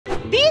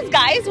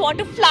guys want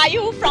to fly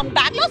you from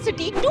Bangalore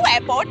city to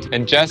airport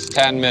in just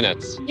 10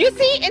 minutes. You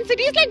see, in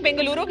cities like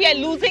Bengaluru, we are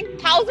losing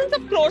thousands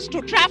of crores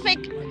to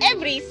traffic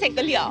every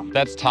single year.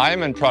 That's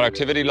time and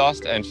productivity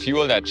lost and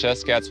fuel that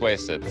just gets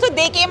wasted. So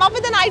they came up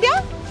with an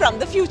idea from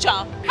the future.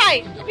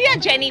 Hi, we are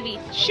gen.E,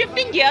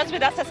 shifting gears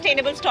with our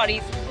sustainable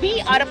stories.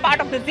 We are a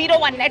part of the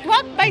 01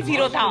 network by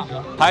Zerotha.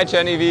 Hi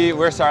gen.E,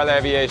 we're Sarla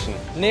Aviation.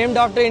 Named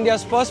after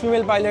India's first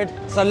female pilot,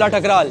 Sarla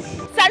Aviation.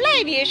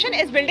 Sarla Aviation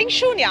is building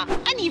Shunya,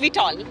 an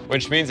eVTOL.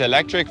 Which means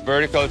electric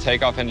vertical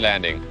takeoff and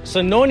landing.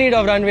 So no need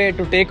of runway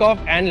to take off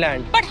and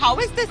land. But how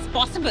is this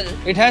possible?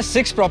 It has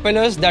 6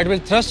 propellers that will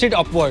thrust it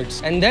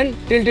upwards and then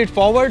tilt it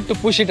forward to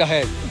push it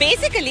ahead.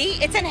 Basically,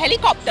 it's an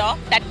helicopter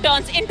that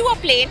turns into a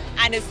plane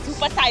and is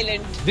super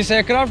silent. This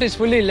aircraft is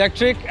fully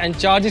electric and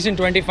charges in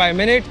 25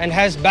 minutes and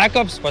has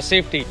backups for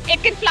safety.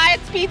 It can fly at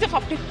speeds of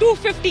up to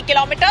 250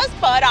 kilometers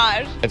per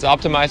hour. It's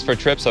optimized for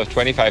trips of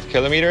 25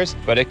 kilometers,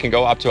 but it can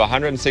go up to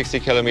 160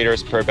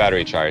 kilometers per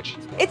battery charge.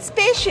 It's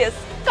spacious,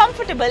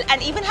 comfortable,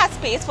 and even has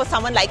space for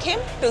someone like him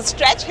to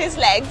stretch his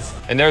legs.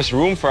 And there's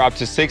room for up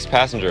to 6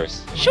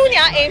 passengers.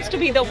 Shunya aims to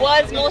be the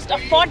world's most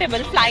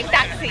affordable flying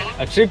taxi.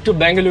 A trip to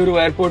Bengaluru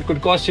airport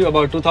could cost you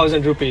about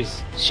 2,000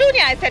 rupees.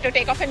 Shunya is set to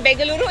take off in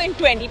Bengaluru in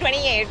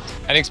 2028.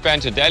 And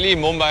expand to Delhi,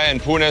 Mumbai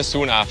and Pune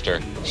soon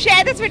after.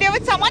 Share this video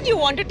with someone you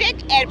want to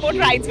take airport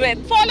rides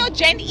with. Follow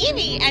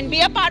gen.E and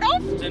be a part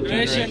of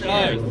Generation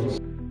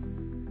Earth.